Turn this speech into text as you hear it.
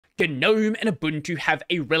GNOME and Ubuntu have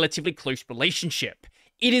a relatively close relationship.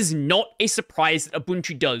 It is not a surprise that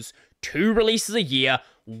Ubuntu does 2 releases a year,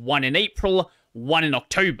 one in April, one in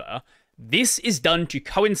October. This is done to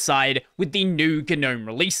coincide with the new GNOME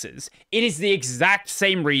releases. It is the exact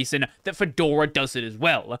same reason that Fedora does it as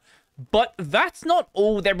well. But that's not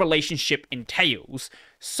all their relationship entails.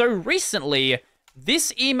 So recently,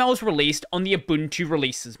 this email was released on the Ubuntu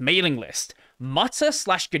releases mailing list.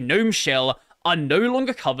 Mutter/GNOME shell are no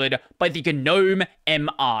longer covered by the GNOME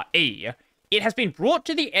MRE. It has been brought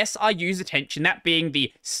to the SRU's attention, that being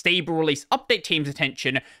the Stable Release Update team's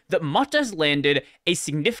attention, that Mutter has landed a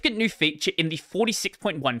significant new feature in the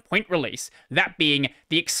 46.1 point release, that being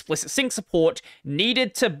the explicit sync support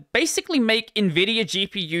needed to basically make NVIDIA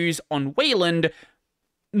GPUs on Wayland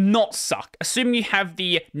not suck. Assuming you have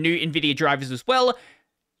the new NVIDIA drivers as well,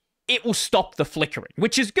 it will stop the flickering,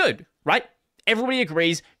 which is good, right? Everybody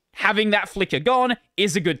agrees having that flicker gone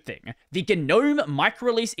is a good thing. The GNOME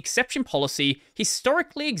micro-release exception policy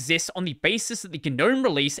historically exists on the basis that the GNOME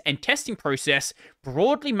release and testing process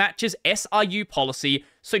broadly matches SRU policy,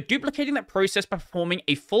 so duplicating that process by performing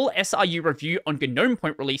a full SRU review on GNOME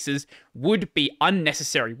point releases would be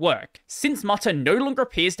unnecessary work. Since Mutter no longer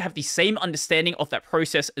appears to have the same understanding of that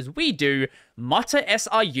process as we do, Mutter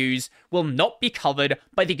SRUs will not be covered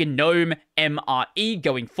by the GNOME MRE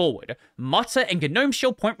going forward. Mutter and GNOME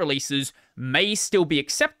shell point releases may still be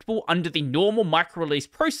acceptable under the normal micro-release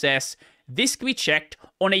process. This can be checked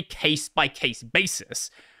on a case-by-case basis.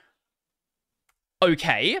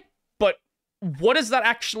 Okay, but what does that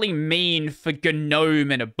actually mean for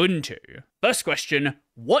GNOME and Ubuntu? First question,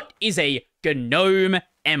 what is a GNOME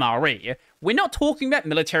MRE? We're not talking about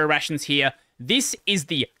military rations here. This is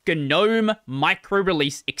the GNOME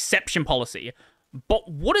micro-release exception policy. But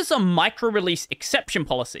what is a micro-release exception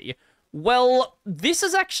policy? Well, this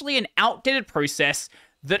is actually an outdated process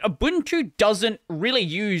that Ubuntu doesn't really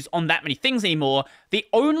use on that many things anymore. The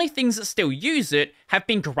only things that still use it have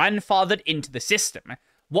been grandfathered into the system.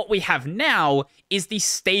 What we have now is the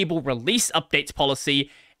stable release updates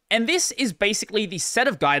policy, and this is basically the set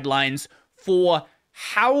of guidelines for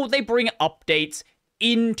how they bring updates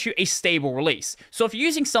into a stable release. So if you're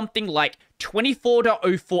using something like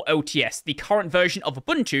 24.04 LTS, the current version of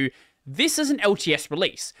Ubuntu, this is an LTS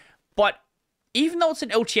release. But even though it's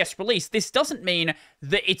an LTS release, this doesn't mean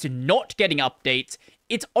that it's not getting updates.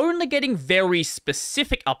 It's only getting very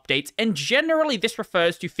specific updates, and generally this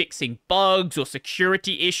refers to fixing bugs or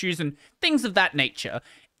security issues and things of that nature.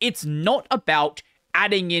 It's not about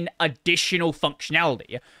adding in additional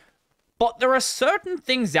functionality. But there are certain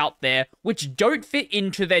things out there which don't fit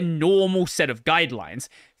into their normal set of guidelines.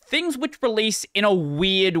 Things which release in a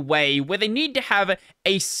weird way, where they need to have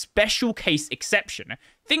a special case exception.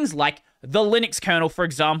 Things like the Linux kernel, for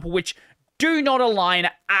example, which do not align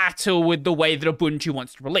at all with the way that Ubuntu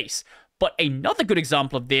wants to release. But another good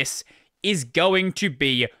example of this is going to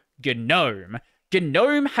be GNOME.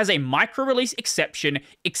 GNOME has a micro-release exception,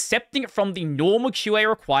 accepting it from the normal QA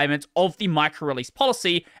requirements of the micro-release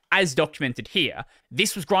policy, as documented here.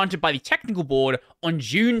 This was granted by the technical board on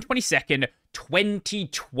June 22nd,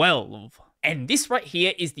 2012. And this right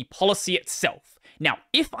here is the policy itself. Now,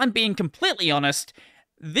 if I'm being completely honest,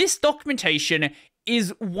 this documentation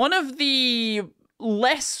is one of the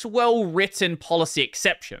less well-written policy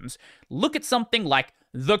exceptions. Look at something like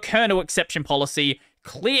the kernel exception policy,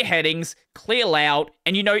 clear headings, clear layout,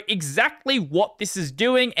 and you know exactly what this is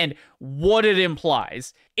doing and what it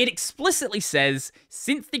implies. It explicitly says,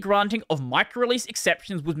 since the granting of micro-release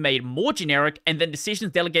exceptions was made more generic and then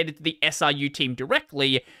decisions delegated to the SRU team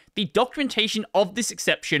directly, the documentation of this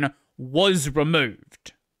exception was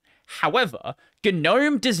removed. However,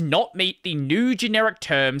 GNOME does not meet the new generic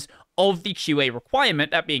terms of the QA requirement,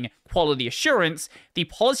 that being quality assurance. The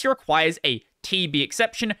policy requires a TB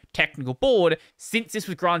exception, technical board. Since this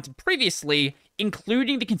was granted previously,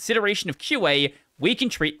 including the consideration of QA, we can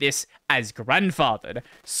treat this as grandfathered.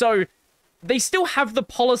 So they still have the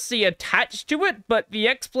policy attached to it, but the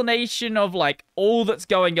explanation of like all that's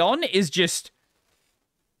going on is just,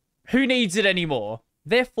 who needs it anymore?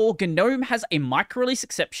 Therefore, GNOME has a micro-release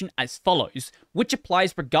exception as follows, which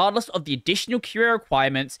applies regardless of the additional QA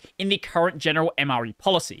requirements in the current general MRE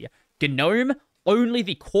policy. GNOME, only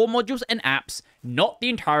the core modules and apps, not the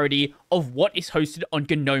entirety of what is hosted on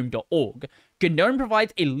GNOME.org. GNOME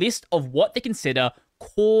provides a list of what they consider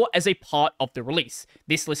core as a part of the release.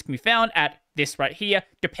 This list can be found at this right here,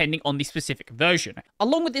 depending on the specific version.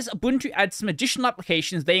 Along with this, Ubuntu adds some additional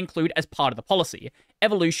applications they include as part of the policy.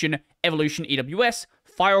 Evolution, Evolution EWS,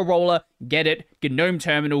 File Roller, Get It, GNOME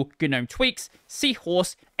Terminal, GNOME Tweaks,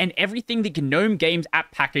 Seahorse, and everything the GNOME Games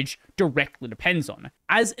app package directly depends on.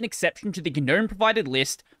 As an exception to the GNOME provided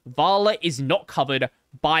list, Vala is not covered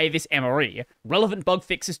by this MRE. Relevant bug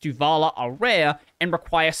fixes to Vala are rare and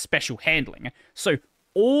require special handling. So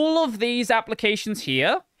all of these applications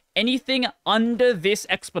here, anything under this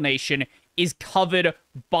explanation is covered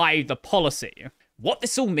by the policy. What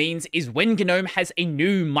this all means is when GNOME has a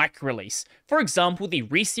new micro-release, for example the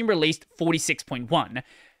recently released 46.1,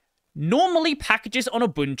 normally packages on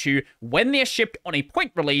Ubuntu, when they're shipped on a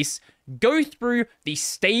point release, go through the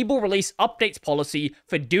stable release updates policy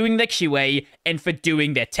for doing their QA and for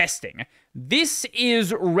doing their testing. This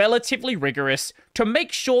is relatively rigorous to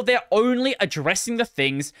make sure they're only addressing the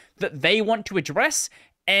things that they want to address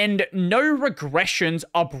and no regressions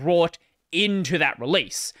are brought into that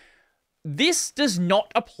release. This does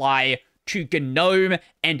not apply to GNOME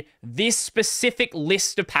and this specific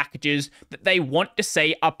list of packages that they want to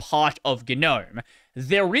say are part of GNOME.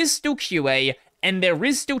 There is still QA and there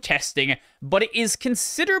is still testing, but it is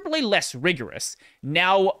considerably less rigorous.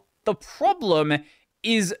 Now, the problem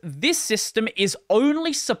is this system is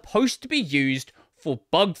only supposed to be used for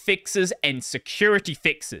bug fixes and security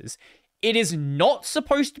fixes. It is not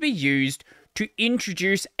supposed to be used to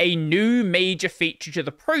introduce a new major feature to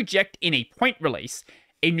the project in a point release,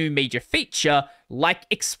 a new major feature like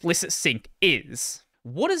explicit sync is.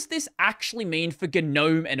 What does this actually mean for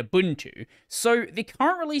GNOME and Ubuntu? So the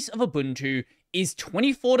current release of Ubuntu is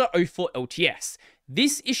 24.04 LTS.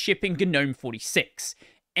 This is shipping GNOME 46.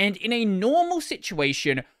 And in a normal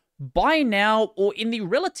situation, by now or in the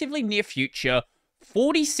relatively near future,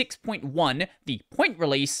 46.1, the point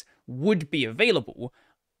release, would be available.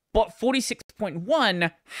 But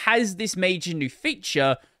 46.1 has this major new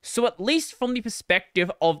feature, so at least from the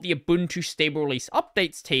perspective of the Ubuntu Stable Release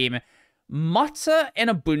Updates team, Mutter and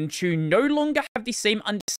Ubuntu no longer have the same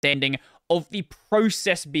understanding of the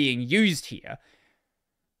process being used here.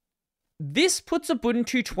 This puts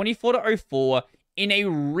Ubuntu 24.04 in a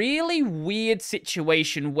really weird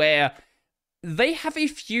situation where they have a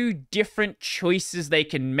few different choices they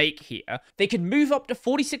can make here. They can move up to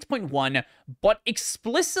 46.1, but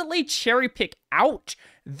explicitly cherry pick out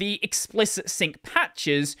the explicit sync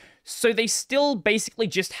patches, so they still basically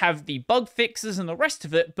just have the bug fixes and the rest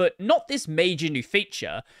of it, but not this major new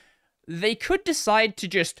feature. They could decide to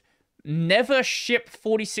just never ship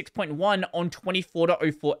 46.1 on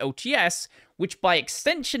 24.04 LTS, which by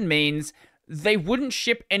extension means they wouldn't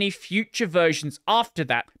ship any future versions after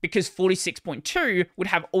that, because 46.2 would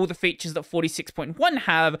have all the features that 46.1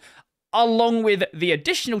 have, along with the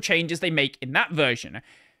additional changes they make in that version.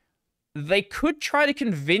 They could try to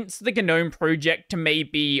convince the GNOME project to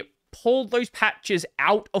maybe pull those patches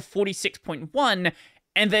out of 46.1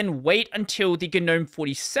 and then wait until the GNOME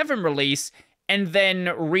 47 release and then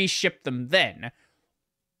reship them then.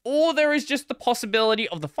 Or there is just the possibility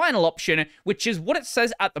of the final option, which is what it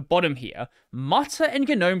says at the bottom here. Mutter and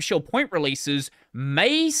GNOME shell point releases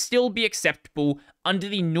may still be acceptable under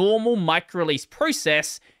the normal micro-release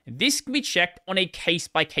process. This can be checked on a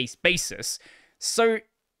case-by-case basis. So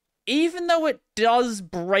even though it does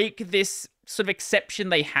break this sort of exception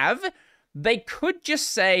they have, they could just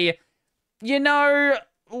say, you know,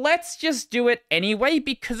 let's just do it anyway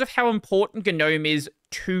because of how important GNOME is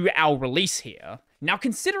to our release here. Now,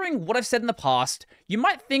 considering what I've said in the past, you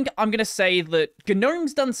might think I'm going to say that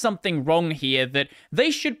GNOME's done something wrong here, that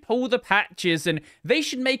they should pull the patches and they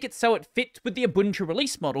should make it so it fits with the Ubuntu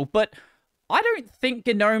release model, but I don't think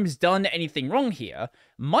GNOME's done anything wrong here.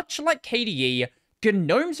 Much like KDE,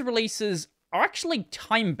 GNOME's releases are actually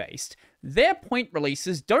time-based. Their point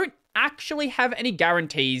releases don't actually have any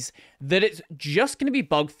guarantees that it's just going to be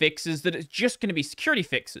bug fixes, that it's just going to be security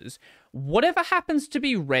fixes. Whatever happens to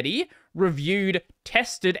be ready, reviewed,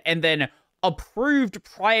 tested, and then approved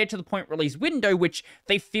prior to the point release window, which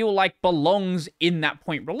they feel like belongs in that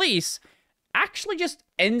point release, actually just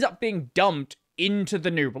ends up being dumped into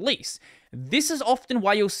the new release. This is often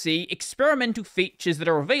why you'll see experimental features that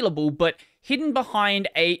are available, but hidden behind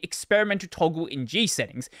a experimental toggle in G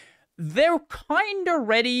settings. They're kinda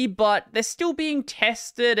ready, but they're still being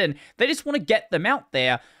tested, and they just want to get them out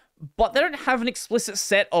there, but they don't have an explicit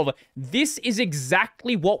set of, this is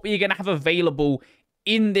exactly what we're going to have available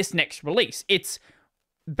in this next release. It's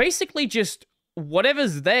basically just,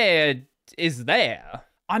 whatever's there is there.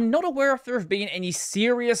 I'm not aware if there have been any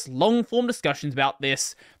serious long-form discussions about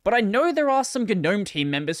this, but I know there are some GNOME team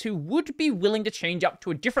members who would be willing to change up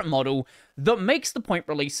to a different model that makes the point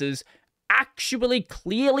releases actually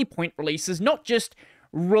clearly point releases, not just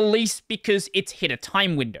released because it's hit a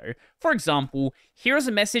time window. For example, here is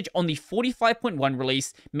a message on the 45.1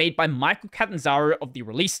 release made by Michael Catanzaro of the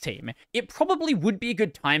release team. It probably would be a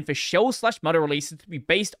good time for shell/Mutter releases to be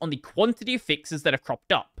based on the quantity of fixes that have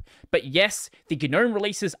cropped up. But yes, the GNOME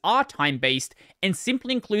releases are time-based and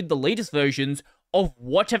simply include the latest versions of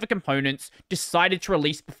whatever components decided to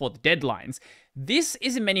release before the deadlines. This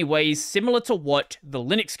is in many ways similar to what the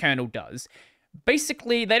Linux kernel does.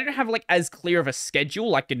 Basically, they don't have like as clear of a schedule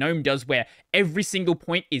like GNOME does where every single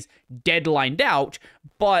point is deadlined out,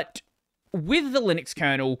 but with the Linux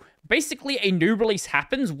kernel, basically a new release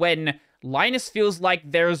happens when Linus feels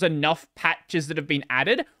like there's enough patches that have been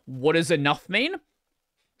added. What does enough mean?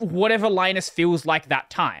 Whatever Linus feels like that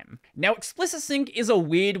time. Now, explicit sync is a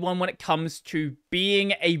weird one when it comes to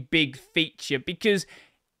being a big feature, because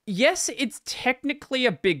yes, it's technically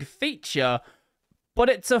a big feature, but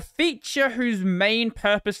it's a feature whose main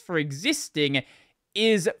purpose for existing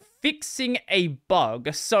is fixing a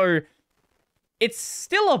bug. So it's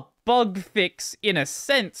still a bug fix in a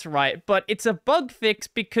sense, right? But it's a bug fix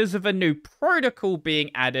because of a new protocol being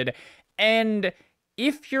added. And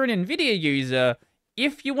if you're an NVIDIA user,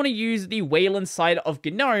 if you want to use the Wayland side of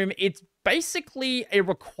GNOME, it's basically a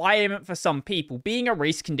requirement for some people. Being a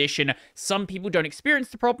race condition, some people don't experience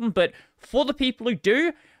the problem, but for the people who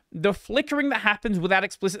do, the flickering that happens without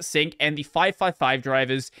explicit sync and the 555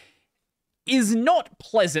 drivers is not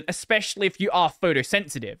pleasant, especially if you are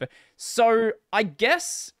photosensitive. So I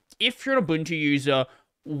guess if you're an Ubuntu user,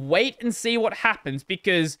 wait and see what happens,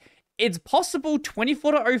 because it's possible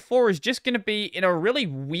 24.04 is just going to be in a really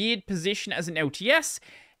weird position as an LTS.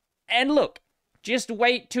 And look, just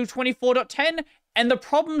wait till 24.10 and the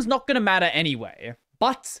problem's not going to matter anyway.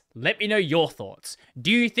 But let me know your thoughts. Do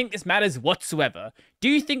you think this matters whatsoever? Do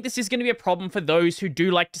you think this is going to be a problem for those who do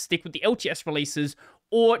like to stick with the LTS releases?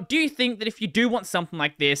 Or do you think that if you do want something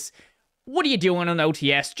like this, what are you doing on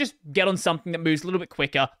LTS? Just get on something that moves a little bit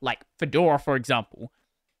quicker, like Fedora, for example.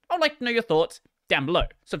 I'd like to know your thoughts down below.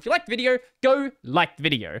 So if you liked the video, go like the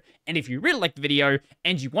video. And if you really like the video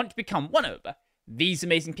and you want to become one of these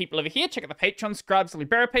amazing people over here, check out the Patreon, subscribe,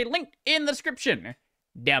 Pay, link in the description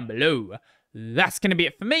down below. That's going to be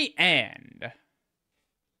it for me, and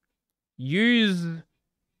use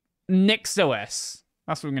NixOS.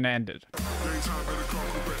 That's what I'm going to end it.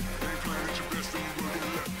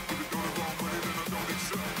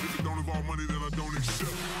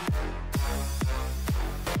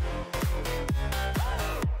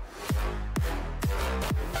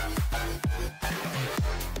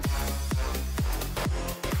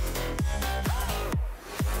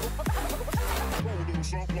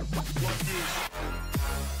 Like this.